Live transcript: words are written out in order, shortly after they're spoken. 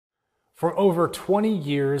For over 20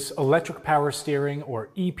 years, electric power steering, or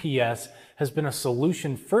EPS, has been a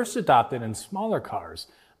solution first adopted in smaller cars,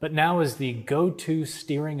 but now is the go-to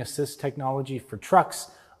steering assist technology for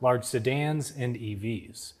trucks, large sedans, and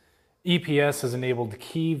EVs. EPS has enabled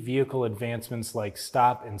key vehicle advancements like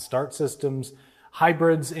stop and start systems,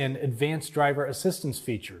 hybrids, and advanced driver assistance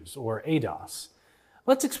features, or ADAS.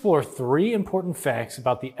 Let's explore 3 important facts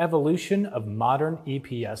about the evolution of modern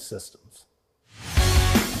EPS systems.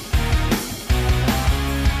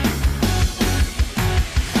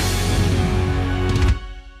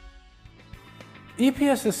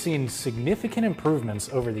 EPS has seen significant improvements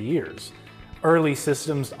over the years. Early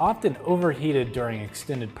systems often overheated during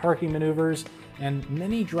extended parking maneuvers, and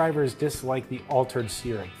many drivers disliked the altered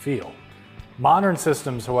steering feel. Modern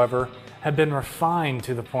systems, however, have been refined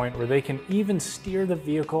to the point where they can even steer the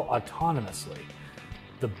vehicle autonomously.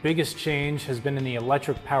 The biggest change has been in the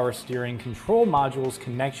electric power steering control module's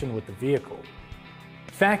connection with the vehicle.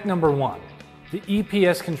 Fact number 1. The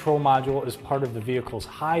EPS control module is part of the vehicle's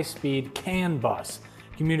high-speed CAN bus,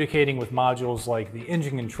 communicating with modules like the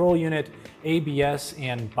engine control unit, ABS,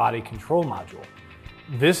 and body control module.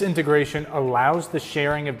 This integration allows the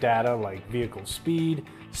sharing of data like vehicle speed,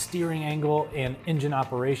 steering angle, and engine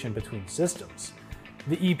operation between systems.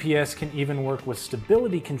 The EPS can even work with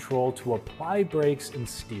stability control to apply brakes and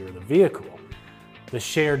steer the vehicle. The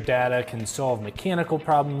shared data can solve mechanical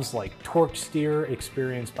problems like torque steer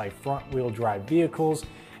experienced by front-wheel drive vehicles,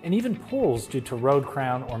 and even pulls due to road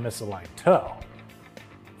crown or misaligned tow.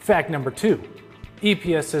 Fact number 2.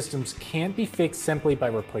 EPS systems can't be fixed simply by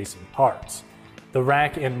replacing parts. The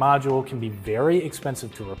rack and module can be very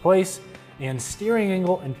expensive to replace, and steering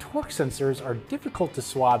angle and torque sensors are difficult to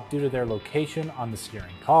swap due to their location on the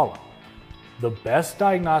steering column. The best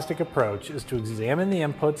diagnostic approach is to examine the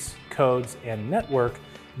inputs, codes, and network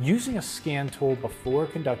using a scan tool before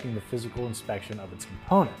conducting the physical inspection of its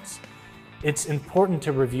components. It's important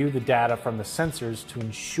to review the data from the sensors to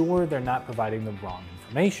ensure they're not providing the wrong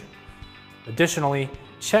information. Additionally,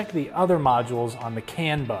 check the other modules on the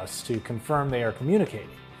CAN bus to confirm they are communicating.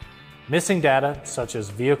 Missing data, such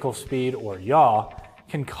as vehicle speed or yaw,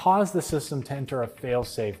 can cause the system to enter a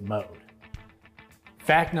fail-safe mode.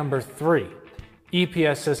 Fact number 3.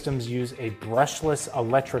 EPS systems use a brushless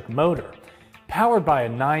electric motor, powered by a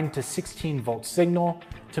 9 to 16 volt signal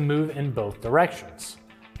to move in both directions.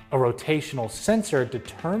 A rotational sensor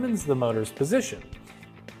determines the motor's position.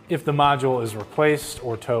 If the module is replaced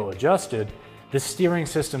or tow adjusted, the steering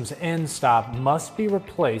system's end stop must be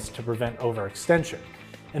replaced to prevent overextension,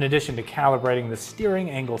 in addition to calibrating the steering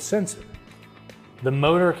angle sensor. The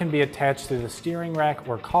motor can be attached to the steering rack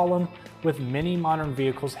or column, with many modern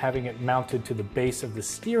vehicles having it mounted to the base of the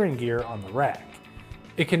steering gear on the rack.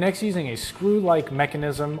 It connects using a screw-like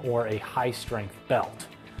mechanism or a high-strength belt.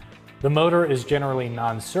 The motor is generally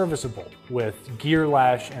non-serviceable, with gear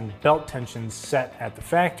lash and belt tensions set at the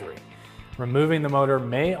factory. Removing the motor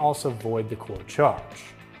may also void the core charge.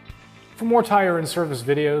 For more tire and service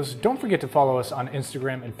videos, don't forget to follow us on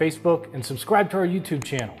Instagram and Facebook, and subscribe to our YouTube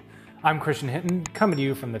channel. I'm Christian Hinton, coming to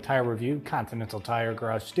you from the Tire Review Continental Tire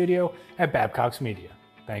Garage Studio at Babcock's Media.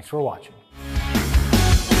 Thanks for watching.